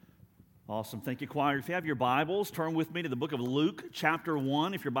Awesome. Thank you, choir. If you have your Bibles, turn with me to the book of Luke, chapter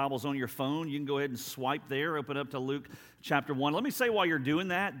 1. If your Bible's on your phone, you can go ahead and swipe there, open up to Luke, chapter 1. Let me say while you're doing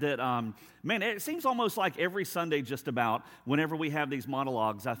that, man, it seems almost like every Sunday just about, whenever we have these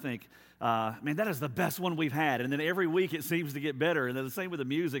monologues, I think, man, that is the best one we've had. And then every week it seems to get better. And then the same with the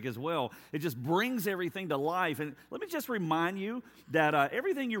music as well. It just brings everything to life. And let me just remind you that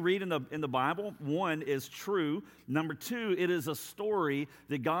everything you read in the Bible, one, is true. Number two, it is a story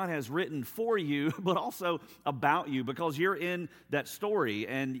that God has written for you, but also about you, because you're in that story.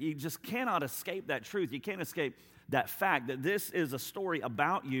 And you just cannot escape that truth. You can't escape that fact that this is a story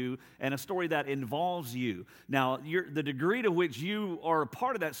about you and a story that involves you. Now, the degree to which you are a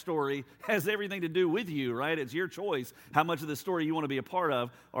part of that story has everything to do with you, right? It's your choice how much of the story you want to be a part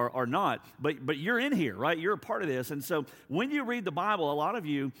of or not. But you're in here, right? You're a part of this. And so when you read the Bible, a lot of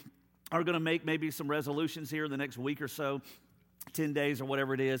you are going to make maybe some resolutions here in the next week or so, 10 days or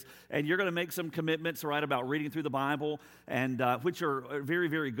whatever it is, and you're going to make some commitments, right, about reading through the Bible, and which are very,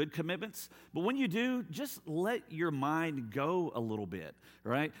 very good commitments. But when you do, just let your mind go a little bit,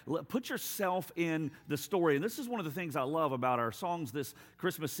 right? Put yourself in the story. And this is one of the things I love about our songs this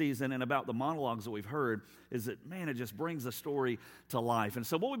Christmas season and about the monologues that we've heard, is that, man, it just brings the story to life. And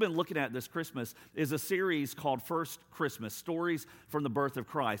so what we've been looking at this Christmas is a series called First Christmas, Stories from the Birth of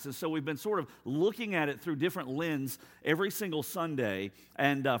Christ. And so we've been sort of looking at it through different lens every single Sunday,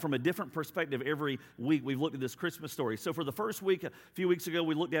 and from a different perspective every week we've looked at this Christmas story. So for the first week, a few weeks ago,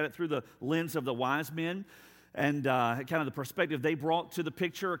 we looked at it through the lens of the wise men, and kind of the perspective they brought to the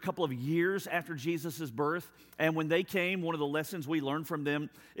picture a couple of years after Jesus' birth. And when they came, one of the lessons we learned from them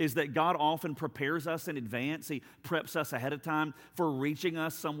is that God often prepares us in advance. He preps us ahead of time for reaching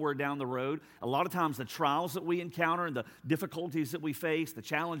us somewhere down the road. A lot of times the trials that we encounter and the difficulties that we face, the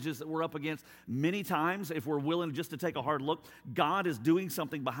challenges that we're up against, many times, if we're willing just to take a hard look, God is doing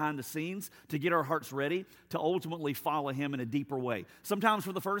something behind the scenes to get our hearts ready to ultimately follow Him in a deeper way. Sometimes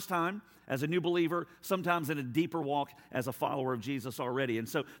for the first time as a new believer, sometimes in a deeper walk as a follower of Jesus already. And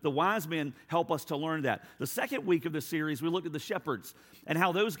so the wise men help us to learn that. The second week of the series, we looked at the shepherds and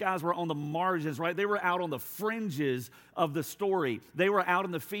how those guys were on the margins, right? They were out on the fringes of the story. They were out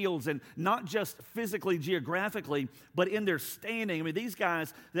in the fields, and not just physically, geographically, but in their standing. I mean, these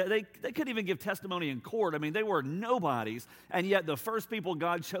guys, they couldn't even give testimony in court. I mean, they were nobodies, and yet the first people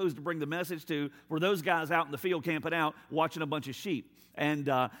God chose to bring the message to were those guys out in the field camping out, watching a bunch of sheep. And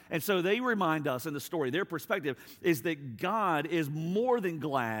so they remind us in the story, their perspective is that God is more than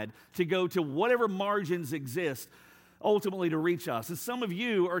glad to go to whatever margins exist ultimately to reach us. And some of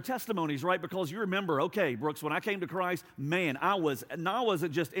you are testimonies, right? Because you remember, okay, Brooks, when I came to Christ, man, I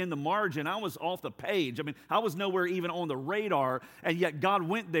wasn't just in the margin, I was off the page. I mean, I was nowhere even on the radar, and yet God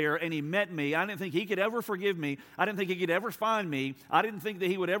went there and He met me. I didn't think He could ever forgive me. I didn't think He could ever find me. I didn't think that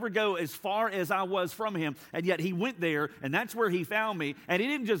He would ever go as far as I was from Him, and yet He went there, and that's where He found me. And He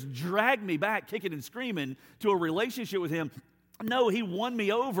didn't just drag me back kicking and screaming to a relationship with Him. No, He won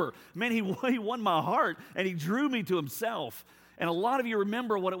me over. Man, he won my heart, and He drew me to Himself. And a lot of you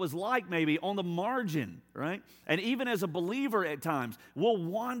remember what it was like maybe on the margin, right? And even as a believer at times, we'll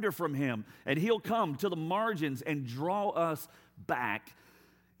wander from Him, and He'll come to the margins and draw us back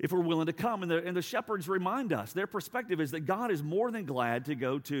if we're willing to come. And the shepherds remind us, their perspective is that God is more than glad to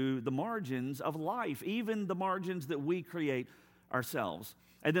go to the margins of life, even the margins that we create ourselves.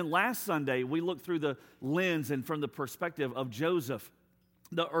 And then last Sunday, we looked through the lens and from the perspective of Joseph,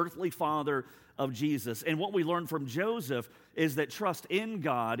 the earthly father of Jesus. And what we learned from Joseph is that trust in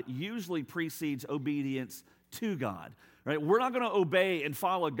God usually precedes obedience to God. Right? We're not going to obey and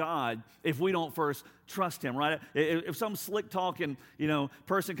follow God if we don't first trust Him, right? If some slick talking,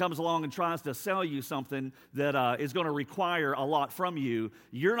 person comes along and tries to sell you something that is going to require a lot from you,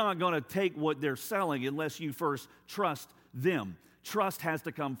 you're not going to take what they're selling unless you first trust them. Trust has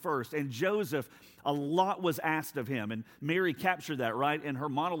to come first. And Joseph, a lot was asked of him. And Mary captured that, right, in her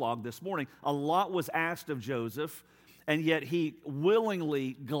monologue this morning. A lot was asked of Joseph, and yet he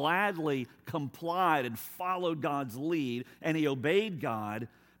willingly, gladly complied and followed God's lead, and he obeyed God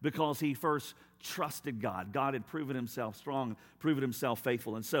because he first trusted God. God had proven Himself strong, proven Himself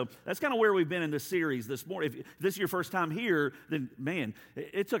faithful. And so that's kind of where we've been in this series this morning. If this is your first time here, then man,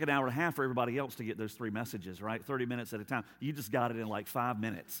 it took an hour and a half for everybody else to get those 3 messages, right? 30 minutes at a time. You just got it in like 5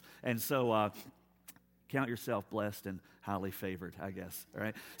 minutes. And so count yourself blessed and highly favored, I guess. All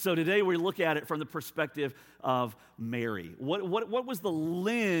right. So today we look at it from the perspective of Mary. What was the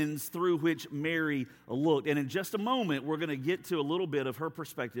lens through which Mary looked? And in just a moment, we're going to get to a little bit of her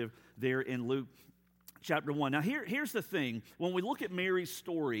perspective there in Luke chapter 1. Now, here's the thing. When we look at Mary's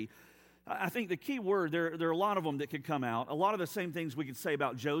story, I think the key word, there are a lot of them that could come out. A lot of the same things we could say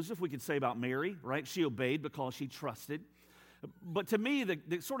about Joseph, we could say about Mary, right? She obeyed because she trusted. But to me,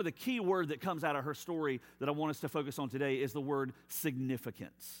 the sort of the key word that comes out of her story that I want us to focus on today is the word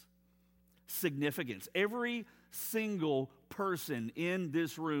significance. Significance. Every single person in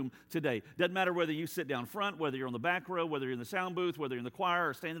this room today, doesn't matter whether you sit down front, whether you're on the back row, whether you're in the sound booth, whether you're in the choir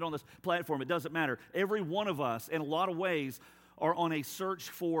or standing on this platform, it doesn't matter. Every one of us, in a lot of ways, are on a search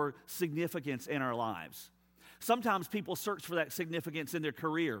for significance in our lives. Sometimes people search for that significance in their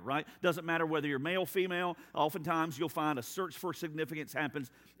career, right? Doesn't matter whether you're male, female. Oftentimes you'll find a search for significance happens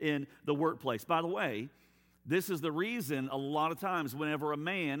in the workplace. By the way, this is the reason a lot of times whenever a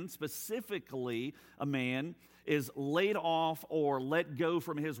man, specifically a man, is laid off or let go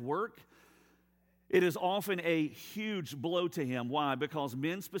from his work, it is often a huge blow to him. Why? Because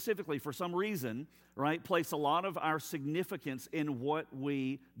men specifically, for some reason, right, place a lot of our significance in what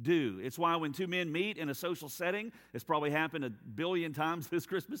we do. It's why when two men meet in a social setting, it's probably happened a billion times this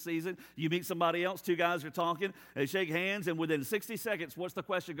Christmas season, you meet somebody else, two guys are talking, they shake hands, and within 60 seconds, what's the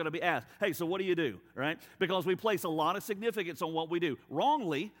question going to be asked? Hey, so what do you do, right? Because we place a lot of significance on what we do.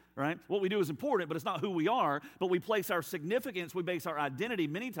 Wrongly, right? What we do is important, but it's not who we are, but we place our significance, we base our identity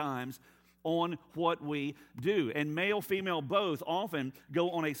many times on what we do. And male, female, both often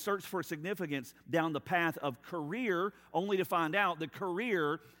go on a search for significance down the path of career, only to find out that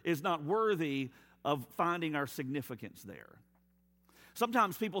career is not worthy of finding our significance there.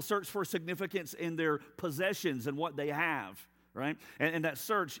 Sometimes people search for significance in their possessions and what they have, right? And that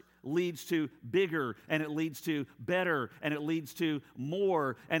search leads to bigger, and it leads to better, and it leads to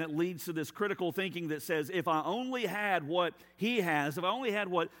more, and it leads to this critical thinking that says, if I only had what he has, if I only had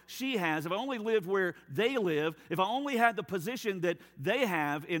what she has, if I only lived where they live, if I only had the position that they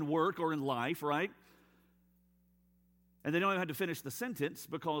have in work or in life, right? And they don't even have to finish the sentence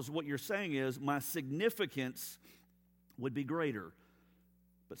because what you're saying is my significance would be greater.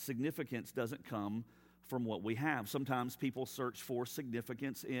 But significance doesn't come from what we have. Sometimes people search for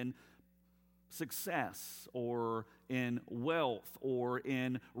significance in success or in wealth or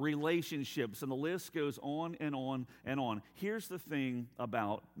in relationships, and the list goes on and on and on. Here's the thing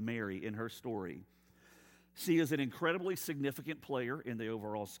about Mary in her story. She is an incredibly significant player in the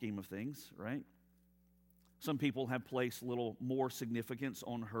overall scheme of things, right? Some people have placed a little more significance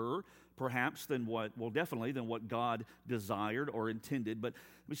on her, perhaps, than what God desired or intended. But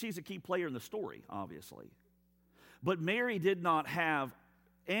she's a key player in the story, obviously. But Mary did not have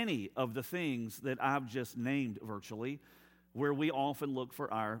any of the things that I've just named virtually, where we often look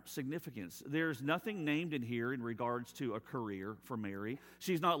for our significance. There's nothing named in here in regards to a career for Mary.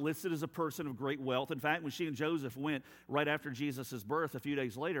 She's not listed as a person of great wealth. In fact, when she and Joseph went right after Jesus' birth a few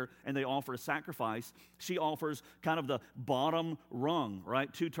days later and they offer a sacrifice, she offers kind of the bottom rung,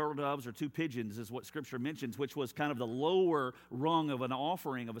 right? 2 turtle doves or 2 pigeons is what Scripture mentions, which was kind of the lower rung of an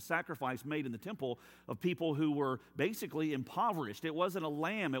offering of a sacrifice made in the temple of people who were basically impoverished. It wasn't a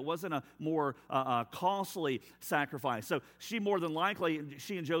lamb. It wasn't a more costly sacrifice. So she more than likely,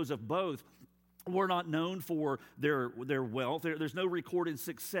 she and Joseph both, were not known for their wealth. There's no recorded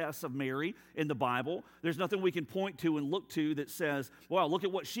success of Mary in the Bible. There's nothing we can point to and look to that says, wow, look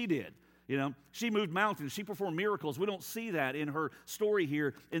at what she did. You know, she moved mountains. She performed miracles. We don't see that in her story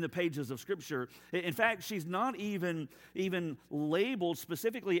here in the pages of Scripture. In fact, she's not even labeled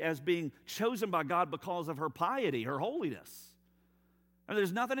specifically as being chosen by God because of her piety, her holiness. And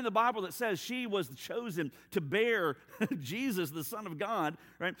there's nothing in the Bible that says she was chosen to bear Jesus, the Son of God,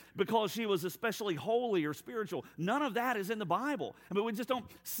 right? Because she was especially holy or spiritual. None of that is in the Bible. I mean, we just don't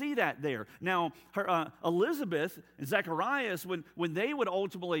see that there. Now, her, Elizabeth and Zacharias, when they would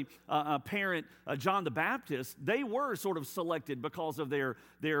ultimately parent John the Baptist, they were sort of selected because of their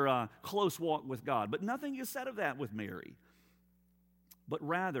close walk with God. But nothing is said of that with Mary. But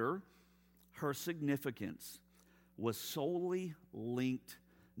rather, her significance was solely linked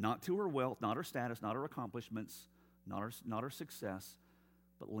not to her wealth, not her status, not her accomplishments, not her success,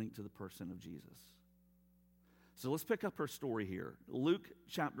 but linked to the person of Jesus. So let's pick up her story here. Luke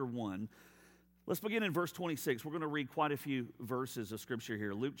chapter 1. Let's begin in verse 26. We're going to read quite a few verses of Scripture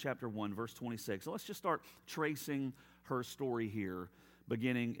here. Luke chapter 1, verse 26. So let's just start tracing her story here,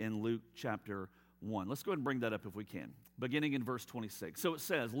 beginning in Luke chapter 1. Let's go ahead and bring that up if we can, beginning in verse 26. So it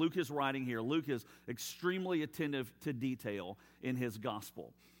says, Luke is writing here. Luke is extremely attentive to detail in his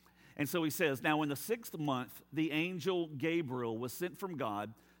gospel. And so he says, now in the 6th month, the angel Gabriel was sent from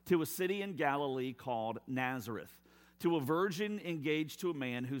God to a city in Galilee called Nazareth, to a virgin engaged to a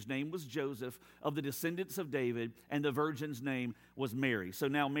man whose name was Joseph, of the descendants of David, and the virgin's name was Mary. So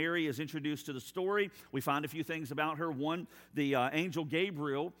now Mary is introduced to the story. We find a few things about her. One, the angel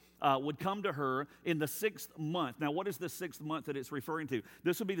Gabriel would come to her in the 6th month. Now, what is the 6th month that it's referring to?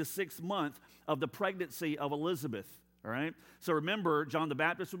 This would be the 6th month of the pregnancy of Elizabeth. All right? So remember, John the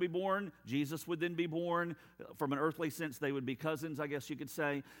Baptist would be born. Jesus would then be born. From an earthly sense, they would be cousins, I guess you could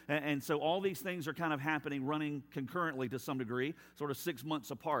say. And so all these things are kind of happening, running concurrently to some degree, sort of 6 months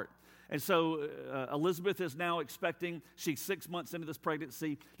apart. And so Elizabeth is now expecting. She's 6 months into this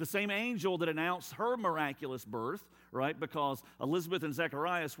pregnancy. The same angel that announced her miraculous birth, right? Because Elizabeth and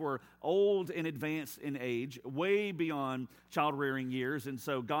Zacharias were old and advanced in age, way beyond child-rearing years. And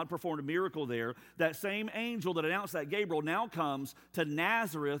so God performed a miracle there. That same angel that announced that, Gabriel, now comes to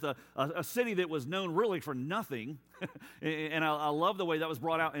Nazareth, a city that was known really for nothing. And I love the way that was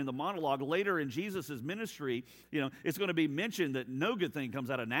brought out in the monologue. Later in Jesus' ministry, it's going to be mentioned that no good thing comes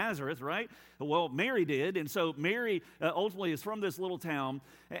out of Nazareth, right? Well, Mary did. And so Mary ultimately is from this little town.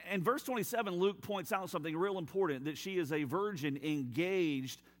 And verse 27, Luke points out something real important, that she is a virgin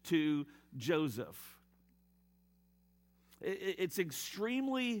engaged to Joseph. It's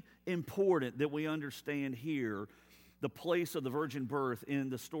extremely important that we understand here the place of the virgin birth in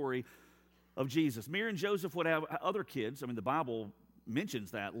the story of Jesus. Mary and Joseph would have other kids. I mean, the Bible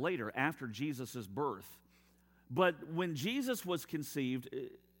mentions that later after Jesus' birth. But when Jesus was conceived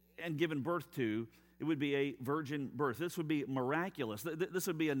and given birth to, it would be a virgin birth. This would be miraculous. This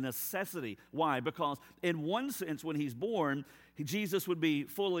would be a necessity. Why? Because in one sense, when he's born, Jesus would be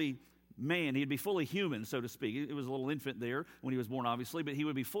fully man. He'd be fully human, so to speak. It was a little infant there when he was born, obviously, but he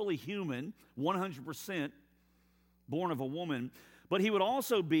would be fully human, 100% born of a woman. But he would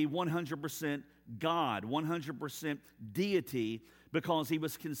also be 100% God, 100% deity, because he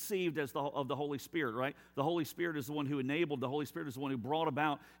was conceived as of the Holy Spirit, right? The Holy Spirit is the one who enabled, the Holy Spirit is the one who brought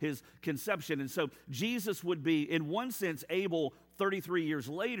about his conception. And so Jesus would be, in one sense, able 33 years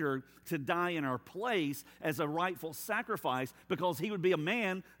later to die in our place as a rightful sacrifice, because he would be a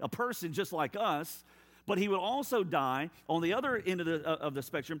man, a person just like us, but he would also die on the other end of the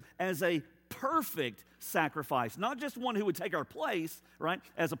spectrum as a perfect sacrifice, not just one who would take our place, right,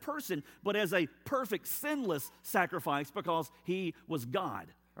 as a person, but as a perfect, sinless sacrifice, because he was God,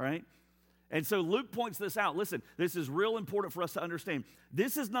 right? And so Luke points this out. Listen, this is real important for us to understand.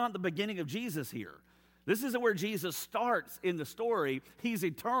 This is not the beginning of Jesus here. This isn't where Jesus starts in the story. He's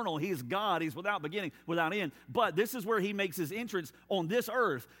eternal. He's God. He's without beginning, without end. But this is where he makes his entrance on this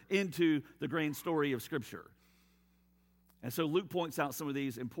earth into the grand story of Scripture. And so Luke points out some of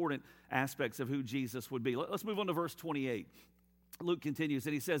these important aspects of who Jesus would be. Let's move on to verse 28. Luke continues,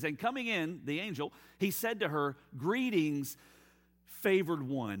 and he says, "And coming in, the angel, he said to her, 'Greetings, favored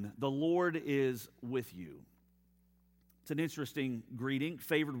one, the Lord is with you.'" It's an interesting greeting.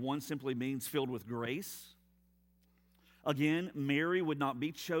 Favored one simply means filled with grace. Again, Mary would not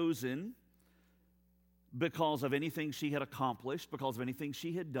be chosen because of anything she had accomplished, because of anything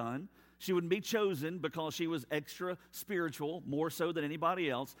she had done. She wouldn't be chosen because she was extra spiritual, more so than anybody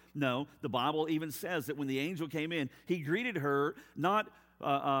else. No, the Bible even says that when the angel came in, he greeted her, not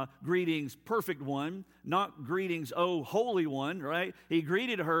greetings, perfect one, not greetings, oh, holy one, right? He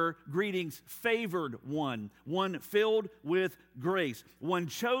greeted her, greetings, favored one filled with grace, one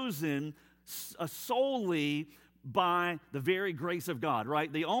chosen solely by the very grace of God,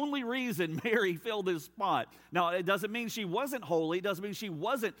 right? The only reason Mary filled this spot. Now, it doesn't mean she wasn't holy. It doesn't mean she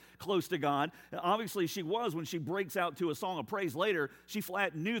wasn't close to God. Obviously, she was. When she breaks out to a song of praise later, she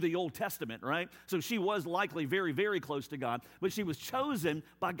flat knew the Old Testament, right? So she was likely very, very close to God, but she was chosen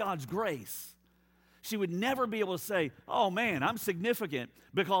by God's grace. She would never be able to say, "Oh man, I'm significant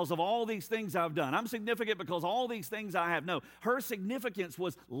because of all these things I've done. I'm significant because all these things I have." No, her significance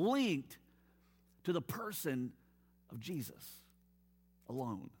was linked to the person of Jesus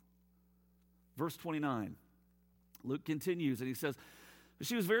alone. Verse 29, Luke continues and he says,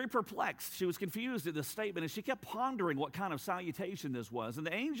 she was very perplexed. She was confused at this statement, and she kept pondering what kind of salutation this was. And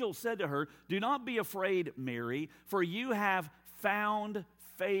the angel said to her, "Do not be afraid, Mary, for you have found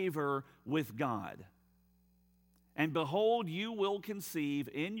favor with God. And behold, you will conceive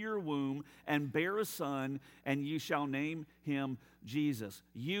in your womb and bear a son, and you shall name him Jesus."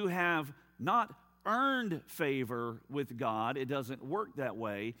 You have not earned favor with God. It doesn't work that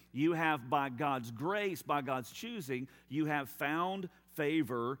way. You have, by God's grace, by God's choosing, you have found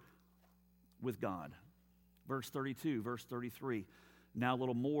favor with God. Verse 32, verse 33. Now a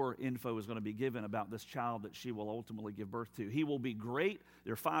little more info is going to be given about this child that she will ultimately give birth to. He will be great.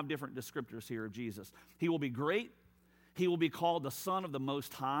 There are 5 different descriptors here of Jesus. He will be great. He will be called the Son of the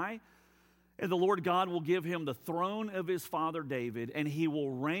Most High. And the Lord God will give him the throne of his father David, and he will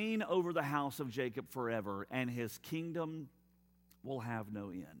reign over the house of Jacob forever, and his kingdom will have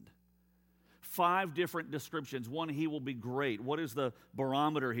no end. 5 different descriptions. One, he will be great. What is the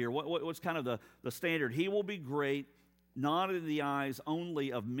barometer here? What's kind of the standard? He will be great, not in the eyes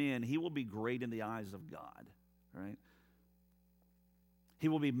only of men. He will be great in the eyes of God, right? He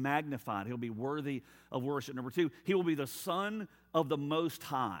will be magnified. He'll be worthy of worship. Number 2, he will be the Son of the Most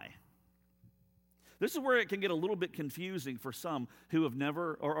High. This is where it can get a little bit confusing for some who have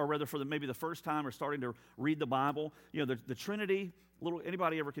never, or rather for maybe the first time or starting to read the Bible. You know, the Trinity,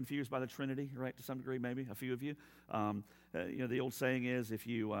 anybody ever confused by the Trinity, right, to some degree, maybe, a few of you? You know, the old saying is, if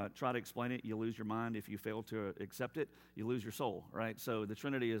you try to explain it, you lose your mind. If you fail to accept it, you lose your soul, right? So the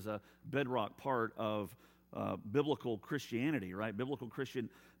Trinity is a bedrock part of biblical Christianity, right? Biblical Christian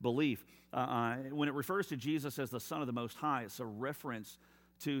belief. When it refers to Jesus as the Son of the Most High, it's a reference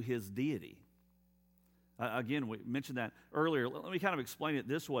to his deity. Again, we mentioned that earlier. Let me kind of explain it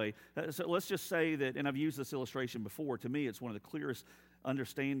this way. So let's just say that, and I've used this illustration before, to me it's one of the clearest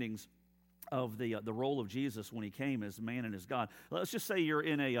understandings of the role of Jesus when he came as man and as God. Let's just say you're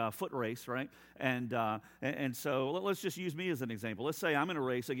in a foot race, right? And so let's just use me as an example. Let's say I'm in a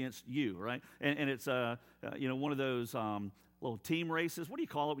race against you, right? And it's you know, one of those little team races. What do you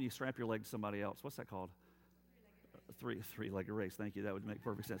call it when you strap your leg to somebody else? What's that called? Three-legged race. Thank you. That would make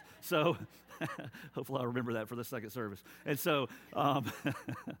perfect sense. So hopefully I'll remember that for the second service. And so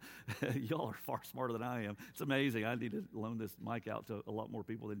y'all are far smarter than I am. It's amazing. I need to loan this mic out to a lot more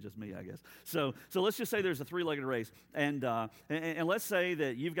people than just me, I guess. So let's just say there's a 3-legged race. And let's say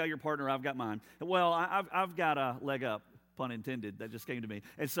that you've got your partner, I've got mine. Well, I've got a leg up. Pun intended, that just came to me.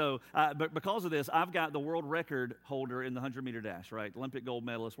 And so, but because of this, I've got the world record holder in the 100-meter dash, right? Olympic gold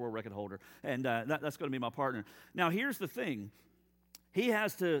medalist, world record holder. And that's going to be my partner. Now, here's the thing. He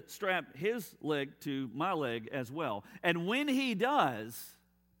has to strap his leg to my leg as well. And when he does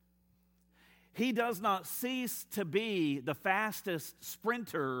not cease to be the fastest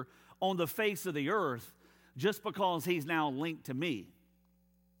sprinter on the face of the earth just because he's now linked to me.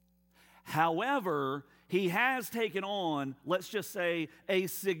 However, he has taken on, let's just say, a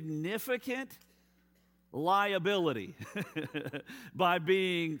significant liability by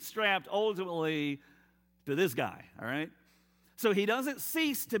being strapped ultimately to this guy, all right? So he doesn't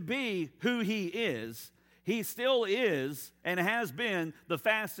cease to be who he is. He still is and has been the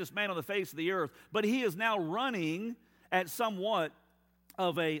fastest man on the face of the earth, but he is now running at somewhat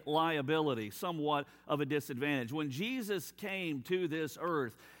of a liability, somewhat of a disadvantage. When Jesus came to this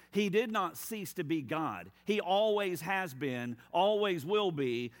earth, he did not cease to be God. He always has been, always will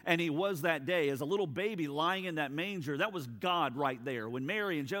be, and he was that day. As a little baby lying in that manger, that was God right there. When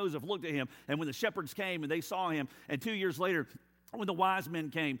Mary and Joseph looked at him, and when the shepherds came and they saw him, and 2 years later, when the wise men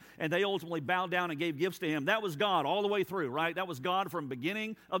came and they ultimately bowed down and gave gifts to him, that was God all the way through, right? That was God from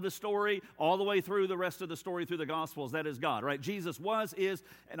beginning of the story all the way through the rest of the story through the Gospels. That is God, right? Jesus was, is,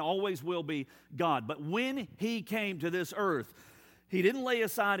 and always will be God. But when he came to this earth, he didn't lay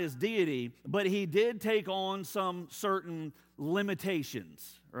aside his deity, but he did take on some certain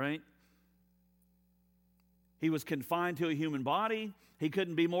limitations, right? He was confined to a human body. He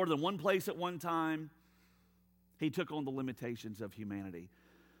couldn't be more than one place at one time. He took on the limitations of humanity.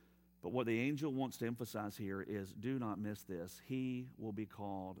 But what the angel wants to emphasize here is, do not miss this. He will be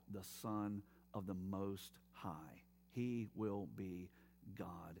called the Son of the Most High. He will be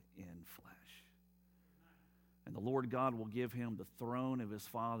God in flesh. And the Lord God will give him the throne of his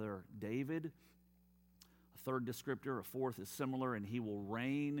father David. A third descriptor, a fourth is similar, and he will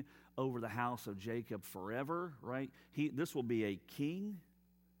reign over the house of Jacob forever, right? This will be a king.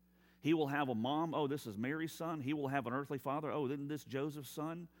 He will have a mom. Oh, this is Mary's son. He will have an earthly father. Oh, isn't this Joseph's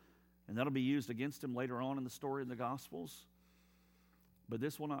son? And that'll be used against him later on in the story in the Gospels. But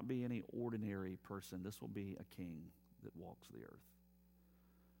this will not be any ordinary person. This will be a king that walks the earth.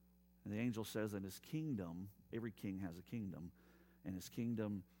 And the angel says that his kingdom, every king has a kingdom, and his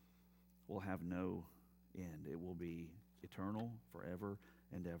kingdom will have no end. It will be eternal forever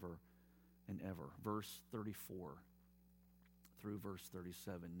and ever and ever. Verse 34 through verse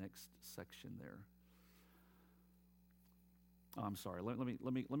 37, next section there. Oh, I'm sorry. Let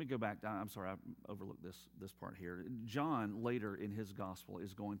me go back. I'm sorry. I overlooked this part here. John later in his gospel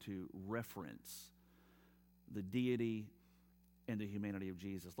is going to reference the deity and the humanity of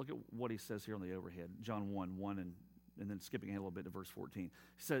Jesus. Look at what he says here on the overhead. John 1 and then skipping ahead a little bit to verse 14.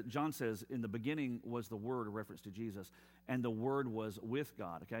 John says, in the beginning was the Word, a reference to Jesus, and the Word was with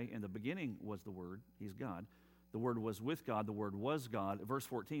God, okay? In the beginning was the Word, he's God. The Word was with God. The Word was God. Verse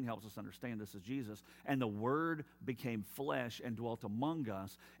 14 helps us understand this is Jesus. And the Word became flesh and dwelt among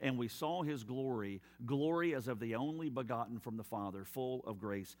us, and we saw His glory, glory as of the only begotten from the Father, full of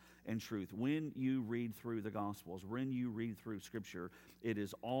grace and truth. When you read through the Gospels, when you read through Scripture, it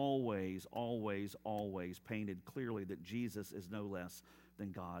is always, always, always painted clearly that Jesus is no less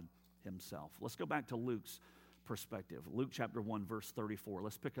than God Himself. Let's go back to Luke's perspective. Luke chapter 1, verse 34.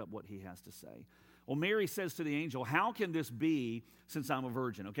 Let's pick up what he has to say. Well, Mary says to the angel, how can this be since I'm a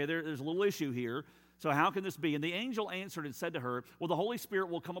virgin? Okay, there's a little issue here. So how can this be? And the angel answered and said to her, well, the Holy Spirit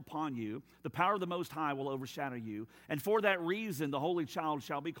will come upon you. The power of the Most High will overshadow you. And for that reason, the Holy Child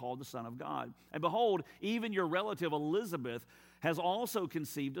shall be called the Son of God. And behold, even your relative Elizabeth has also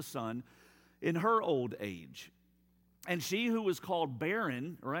conceived a son in her old age. And she who was called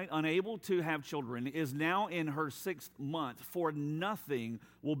barren, right, unable to have children, is now in her 6th month, for nothing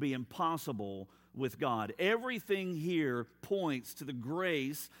will be impossible with God. Everything here points to the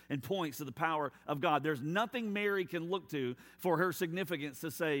grace and points to the power of God. There's nothing Mary can look to for her significance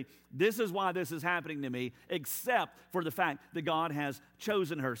to say, this is why this is happening to me, except for the fact that God has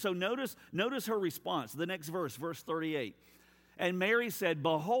chosen her. So notice her response, the next verse, verse 38. And Mary said,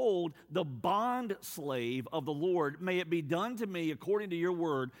 behold, the bond slave of the Lord, may it be done to me according to your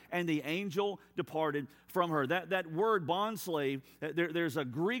word. And the angel departed from her. That word bond slave, there's a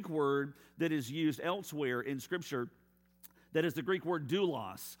Greek word that is used elsewhere in Scripture. That is the Greek word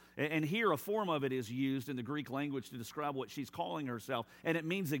doulos. And here a form of it is used in the Greek language to describe what she's calling herself. And it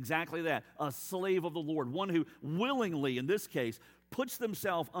means exactly that, a slave of the Lord. One who willingly, in this case, puts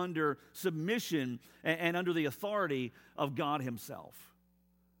themselves under submission and under the authority of God Himself.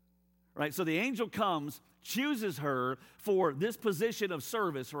 Right? So the angel comes, chooses her for this position of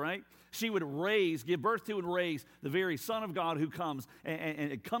service, right? She would give birth to and raise the very Son of God who comes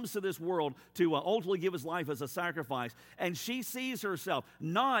and it comes to this world to ultimately give His life as a sacrifice. And she sees herself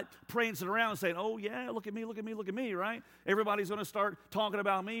not prancing around saying, oh yeah, look at me, look at me, look at me, right? Everybody's going to start talking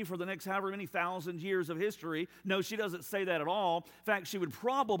about me for the next however many thousand years of history. No, she doesn't say that at all. In fact, she would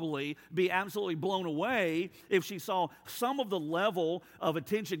probably be absolutely blown away if she saw some of the level of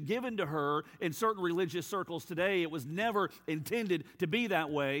attention given to her in certain religious circles today. It was never intended to be that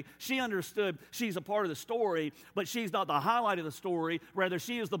way. She understood she's a part of the story, but she's not the highlight of the story. Rather,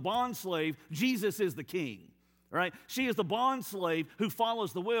 she is the bond slave. Jesus is the king. Right? She is the bond slave who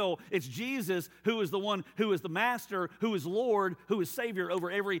follows the will. It's Jesus who is the one who is the master, who is Lord, who is Savior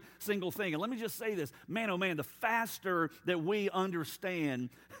over every single thing. And let me just say this, man, oh man, the faster that we understand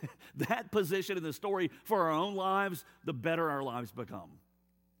that position in the story for our own lives, the better our lives become.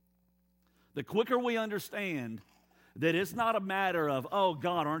 The quicker we understand that it's not a matter of, oh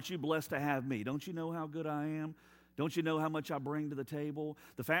God, aren't you blessed to have me? Don't you know how good I am? Don't you know how much I bring to the table?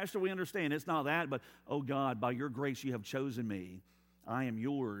 The faster we understand, it's not that, but, oh God, by your grace you have chosen me. I am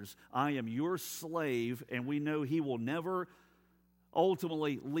yours. I am your slave, and we know He will never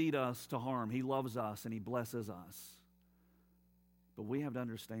ultimately lead us to harm. He loves us, and He blesses us. But we have to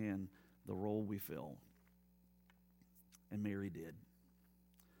understand the role we fill. And Mary did.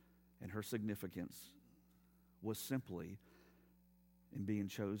 And her significance was simply in being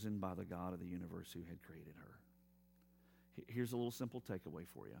chosen by the God of the universe who had created her. Here's a little simple takeaway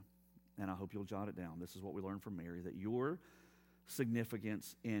for you, and I hope you'll jot it down. This is what we learned from Mary, that your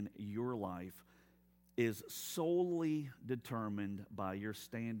significance in your life is solely determined by your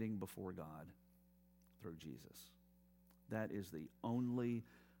standing before God through Jesus. That is the only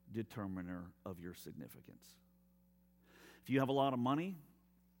determiner of your significance. If you have a lot of money,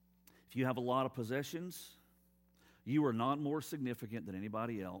 if you have a lot of possessions, you are not more significant than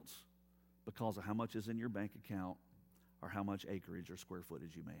anybody else because of how much is in your bank account or how much acreage or square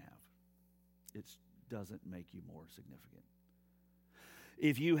footage you may have. It doesn't make you more significant.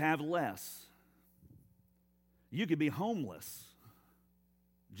 If you have less, you could be homeless.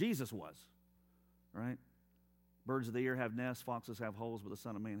 Jesus was, right? Birds of the air have nests, foxes have holes, but the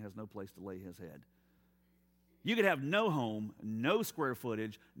Son of Man has no place to lay His head. You could have no home, no square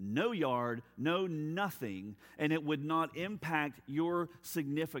footage, no yard, no nothing, and it would not impact your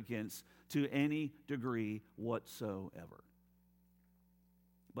significance to any degree whatsoever.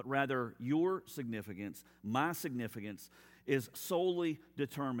 But rather, your significance, my significance, is solely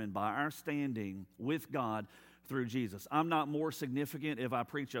determined by our standing with God through Jesus. I'm not more significant if I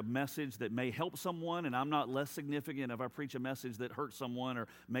preach a message that may help someone, and I'm not less significant if I preach a message that hurts someone or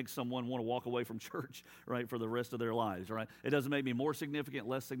makes someone want to walk away from church, right, for the rest of their lives, right? It doesn't make me more significant,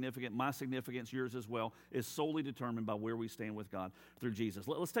 less significant. My significance, yours as well, is solely determined by where we stand with God through Jesus.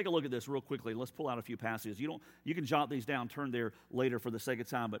 Let's take a look at this real quickly. Let's pull out a few passages. You can jot these down, turn there later for the sake of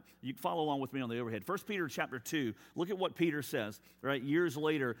time, but you can follow along with me on the overhead. 1 Peter chapter 2, look at what Peter says, right, years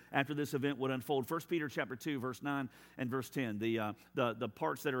later after this event would unfold. 1 Peter chapter 2, verse 9 and verse 10. The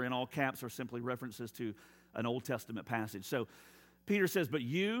parts that are in all caps are simply references to an Old Testament passage. So Peter says, but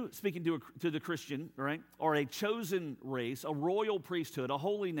you, speaking to the Christian, right, are a chosen race, a royal priesthood, a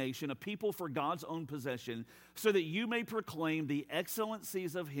holy nation, a people for God's own possession, so that you may proclaim the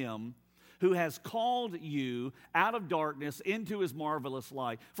excellencies of him who has called you out of darkness into his marvelous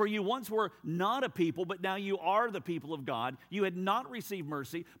light. For you once were not a people, but now you are the people of God. You had not received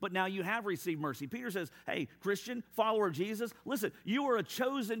mercy, but now you have received mercy. Peter says, hey, Christian, follower of Jesus, listen, you are a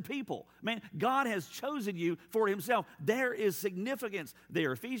chosen people. Man, God has chosen you for himself. There is significance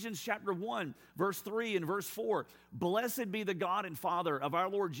there. Ephesians chapter 1, verse 3 and verse 4. Blessed be the God and Father of our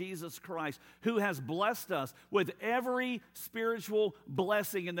Lord Jesus Christ, who has blessed us with every spiritual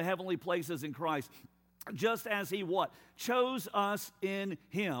blessing in the heavenly places in Christ, just as he what? Chose us in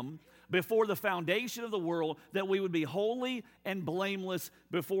him before the foundation of the world, that we would be holy and blameless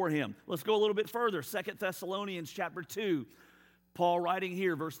before him. Let's go a little bit further. 2 Thessalonians chapter 2. Paul writing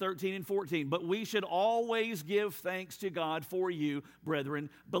here, verse 13 and 14, but we should always give thanks to God for you, brethren,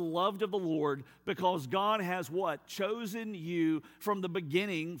 beloved of the Lord, because God has what? Chosen you from the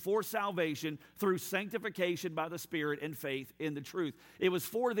beginning for salvation through sanctification by the Spirit and faith in the truth. It was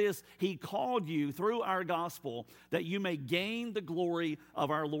for this he called you through our gospel, that you may gain the glory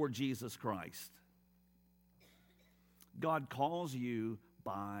of our Lord Jesus Christ. God calls you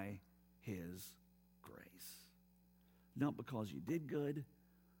by his grace. Not because you did good,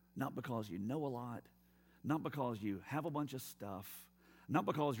 not because you know a lot, not because you have a bunch of stuff, not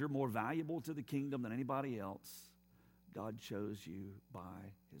because you're more valuable to the kingdom than anybody else. God chose you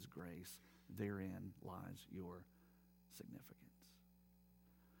by his grace. Therein lies your significance.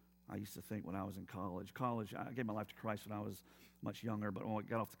 I used to think when I was in college, I gave my life to Christ when I was much younger, but when I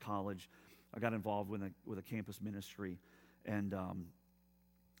got off to college, I got involved with a campus ministry. And,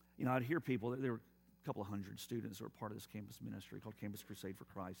 I'd hear people, there were a couple of hundred students who were part of this campus ministry called Campus Crusade for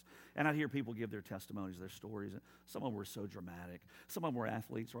Christ. And I'd hear people give their testimonies, their stories. And some of them were so dramatic. Some of them were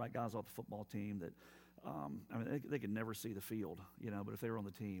athletes, right? Guys off the football team that, they could never see the field, but if they were on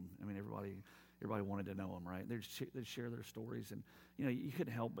the team, everybody wanted to know them, right? They'd share their stories. And, you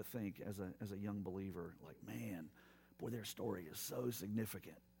couldn't help but think as a young believer, like, man, boy, their story is so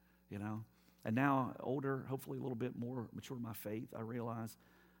significant, And now, older, hopefully a little bit more mature in my faith, I realize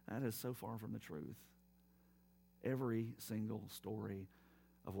that is so far from the truth. Every single story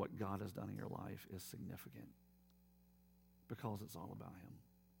of what God has done in your life is significant because it's all about him.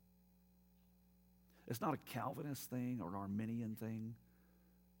 It's not a Calvinist thing or an Arminian thing.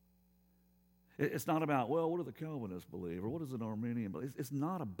 It's not about, well, what do the Calvinists believe or what does an Arminian believe? It's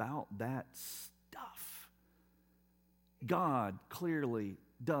not about that stuff. God clearly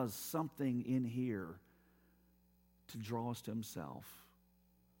does something in here to draw us to himself.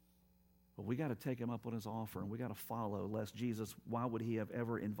 But we got to take him up on his offer, and we got to follow, lest Jesus, why would he have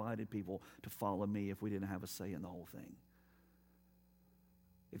ever invited people to follow me if we didn't have a say in the whole thing?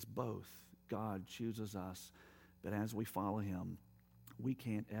 It's both. God chooses us, but as we follow him, we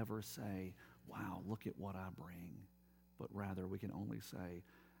can't ever say, wow, look at what I bring. But rather, we can only say,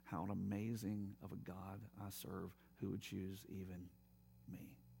 how amazing of a God I serve who would choose even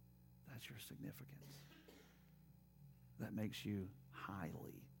me. That's your significance. That makes you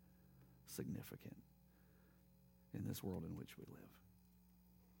highly significant in this world in which we live.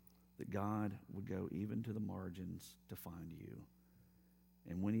 That God would go even to the margins to find you,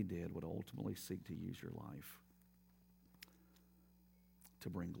 and when he did, would ultimately seek to use your life to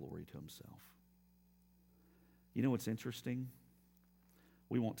bring glory to himself. You know what's interesting?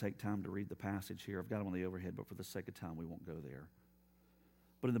 We won't take time to read the passage here. I've got them on the overhead, but for the sake of time, we won't go there.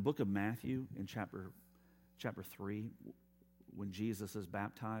 But in the book of Matthew, in chapter 3, when Jesus is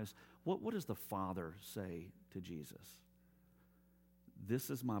baptized, what does the Father say to Jesus?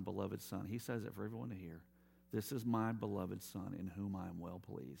 This is my beloved Son. He says it for everyone to hear. This is my beloved Son in whom I am well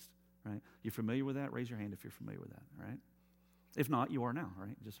pleased. Right? You familiar with that? Raise your hand if you're familiar with that. Right? If not, you are now.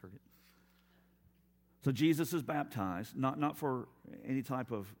 Right? Just heard it. So Jesus is baptized, not for any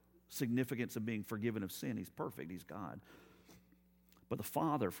type of significance of being forgiven of sin. He's perfect. He's God. But the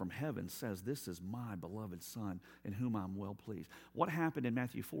Father from heaven says, this is my beloved Son in whom I'm well pleased. What happened in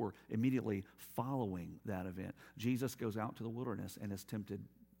Matthew 4 immediately following that event? Jesus goes out to the wilderness and is tempted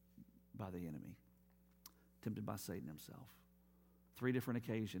by the enemy, tempted by Satan himself. 3 different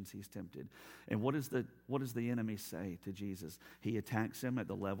occasions he's tempted. And what does the enemy say to Jesus? He attacks him at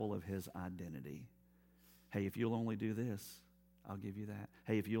the level of his identity. Hey, if you'll only do this, I'll give you that.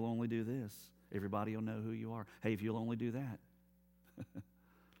 Hey, if you'll only do this, everybody will know who you are. Hey, if you'll only do that.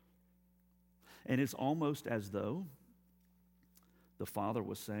 And it's almost as though the Father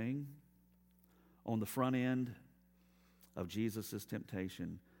was saying on the front end of Jesus'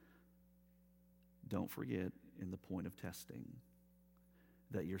 temptation, don't forget in the point of testing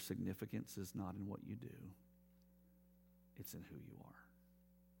that your significance is not in what you do, it's in who you are.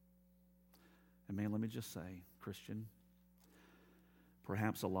 And man, let me just say, Christian,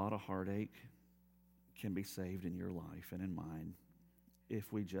 perhaps a lot of heartache can be saved in your life and in mine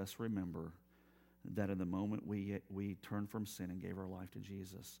if we just remember that in the moment we turned from sin and gave our life to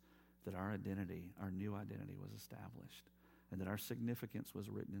Jesus, that our identity, our new identity was established, and that our significance was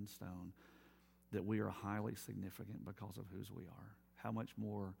written in stone, that we are highly significant because of whose we are. How much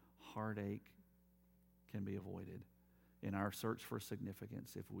more heartache can be avoided in our search for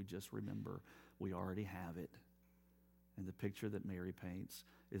significance if we just remember we already have it. And the picture that Mary paints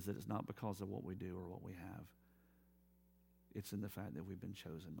is that it's not because of what we do or what we have. It's in the fact that we've been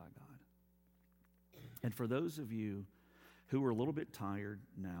chosen by God. And for those of you who are a little bit tired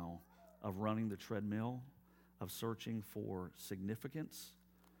now of running the treadmill, of searching for significance,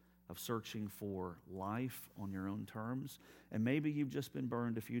 of searching for life on your own terms, and maybe you've just been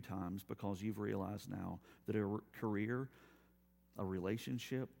burned a few times because you've realized now that a career, a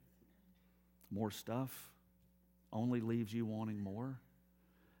relationship, more stuff only leaves you wanting more.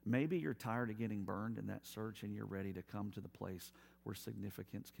 Maybe you're tired of getting burned in that search and you're ready to come to the place where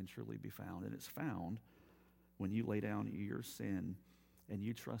significance can truly be found. And it's found when you lay down your sin and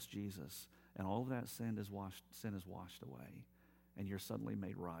you trust Jesus, and all of that sin is washed away, and you're suddenly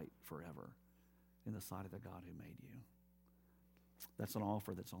made right forever in the sight of the God who made you. That's an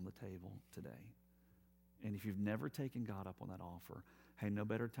offer that's on the table today. And if you've never taken God up on that offer, hey, no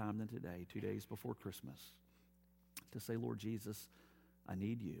better time than today, 2 days before Christmas, to say, Lord Jesus, I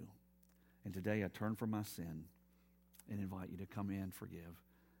need you. And today I turn from my sin and invite you to come in, forgive,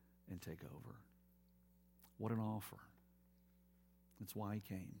 and take over. What an offer. That's why he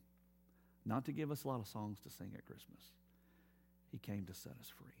came. Not to give us a lot of songs to sing at Christmas. He came to set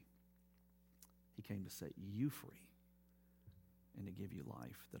us free. He came to set you free and to give you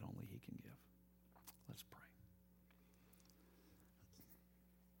life that only he can give. Let's pray.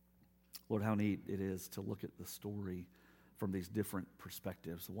 Lord, how neat it is to look at the story from these different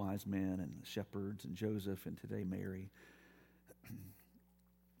perspectives, the wise men and the shepherds and Joseph and today Mary.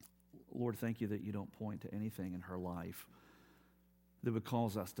 Lord, thank you that you don't point to anything in her life that would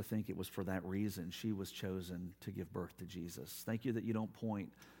cause us to think it was for that reason she was chosen to give birth to Jesus. Thank you that you don't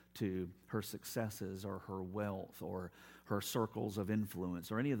point to her successes or her wealth or her circles of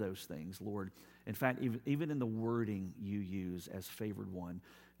influence or any of those things, Lord. In fact, even in the wording you use as favored one,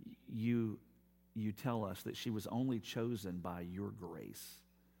 you tell us that she was only chosen by your grace.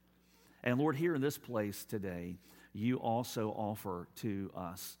 And Lord, here in this place today, you also offer to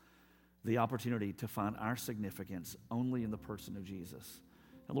us the opportunity to find our significance only in the person of Jesus.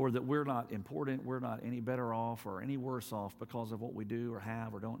 And Lord, that we're not important, we're not any better off or any worse off because of what we do or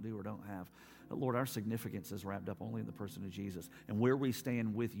have or don't do or don't have. But Lord, our significance is wrapped up only in the person of Jesus and where we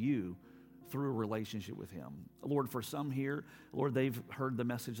stand with you through a relationship with him. Lord, for some here, Lord, they've heard the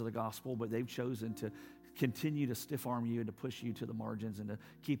message of the gospel, but they've chosen to continue to stiff-arm you and to push you to the margins and to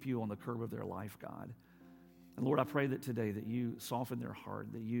keep you on the curb of their life, God. And Lord, I pray that today that you soften their heart,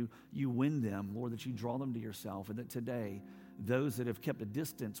 that you win them, Lord, that you draw them to yourself, and that today those that have kept a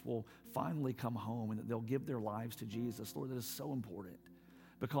distance will finally come home and that they'll give their lives to Jesus. Lord, that is so important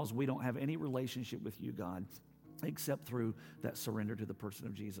because we don't have any relationship with you, God, except through that surrender to the person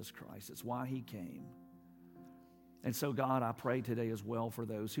of Jesus Christ. It's why he came. And so, God, I pray today as well for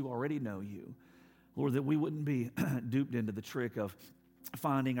those who already know you, Lord, that we wouldn't be duped into the trick of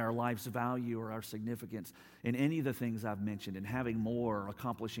finding our life's value or our significance in any of the things I've mentioned and having more,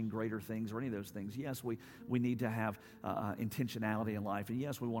 accomplishing greater things or any of those things. Yes, we need to have intentionality in life. And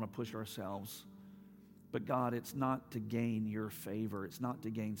yes, we want to push ourselves. But God, it's not to gain your favor. It's not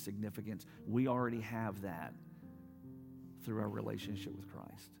to gain significance. We already have that through our relationship with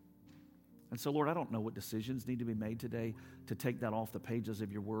Christ. And so, Lord, I don't know what decisions need to be made today to take that off the pages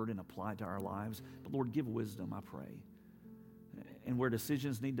of your word and apply it to our lives. But Lord, give wisdom, I pray. And where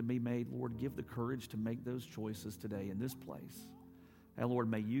decisions need to be made, Lord, give the courage to make those choices today in this place And Lord,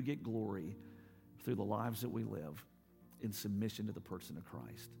 may you get glory through the lives that we live in submission to the person of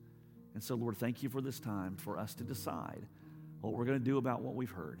Christ. And so, Lord, thank you for this time for us to decide what we're going to do about what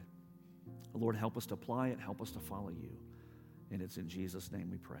we've heard. Lord, help us to apply it. Help us to follow you. And it's in Jesus' name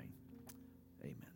we pray. Amen.